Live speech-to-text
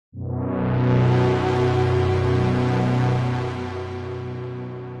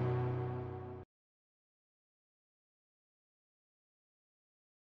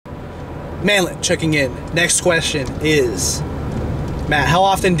Manlet checking in. Next question is, Matt, how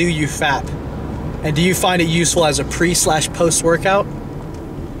often do you FAP? And do you find it useful as a pre/post workout?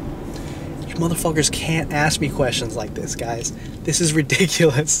 You motherfuckers can't ask me questions like this, guys. This is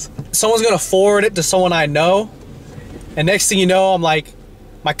ridiculous. Someone's gonna forward it to someone I know, and next thing you know, I'm like,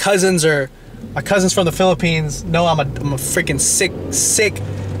 my cousins from the Philippines know I'm a freaking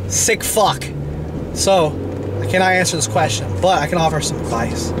sick fuck. So I cannot answer this question, but I can offer some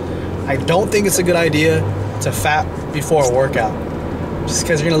advice. I don't think it's a good idea to FAP before a workout, just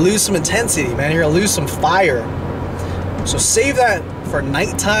because you're gonna lose some intensity, man. You're gonna lose some fire. So save that for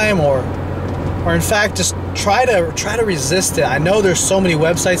nighttime, or in fact, just try to resist it. I know there's so many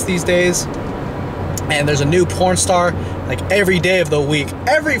websites these days, and there's a new porn star like every day of the week.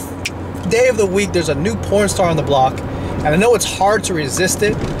 Every day of the week, there's a new porn star on the block, and I know it's hard to resist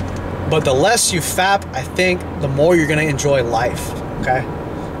it, but the less you FAP, I think the more you're gonna enjoy life. Okay,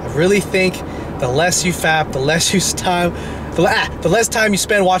 I really think the less you FAP, the less time you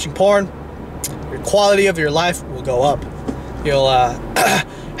spend watching porn, your quality of your life will go up. You'll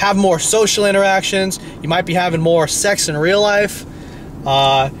have more social interactions. You might be having more sex in real life.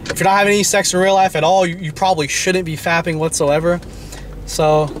 If you're not having any sex in real life at all, you probably shouldn't be FAPing whatsoever.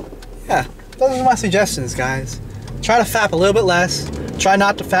 So yeah, those are my suggestions, guys. Try to FAP a little bit less. Try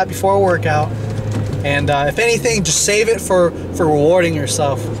not to FAP before a workout. And if anything, just save it for rewarding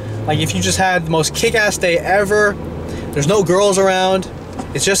yourself. Like if you just had the most kick-ass day ever, there's no girls around,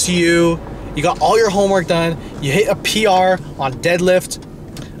 it's just you got all your homework done, you hit a PR on deadlift,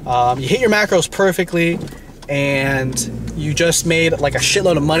 you hit your macros perfectly, and you just made like a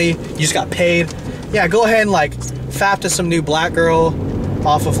shitload of money, you just got paid. Yeah, go ahead and like FAP to some new black girl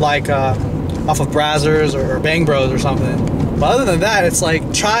off of like off of Brazzers or Bang Bros or something. But other than that, it's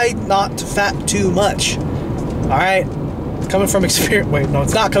like, try not to FAP too much. Alright? Coming from experience. Wait, no,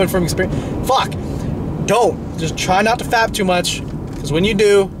 it's not coming from experience. Fuck! Don't. Just try not to FAP too much, because when you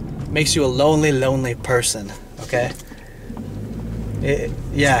do, it makes you a lonely person. Okay?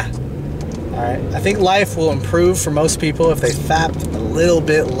 Yeah. Alright? I think life will improve for most people if they FAP a little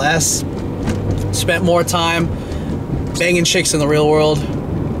bit less, spent more time banging chicks in the real world,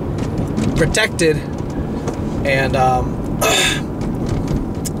 protected, and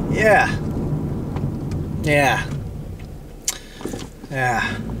yeah,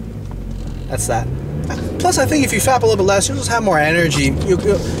 that's that. Plus, I think if you FAP a little bit less, you'll just have more energy. You'll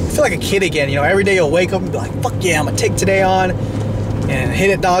feel like a kid again. You know, every day you'll wake up and be like, fuck yeah, I'm gonna take today on and hit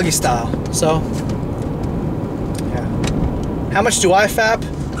it doggy style. So yeah. How much do I FAP?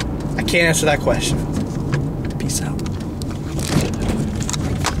 I can't answer that question. Peace out.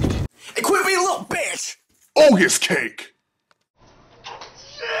 Hey, quit being a little bitch! Ogus cake!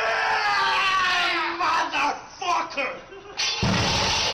 Yeah, motherfucker!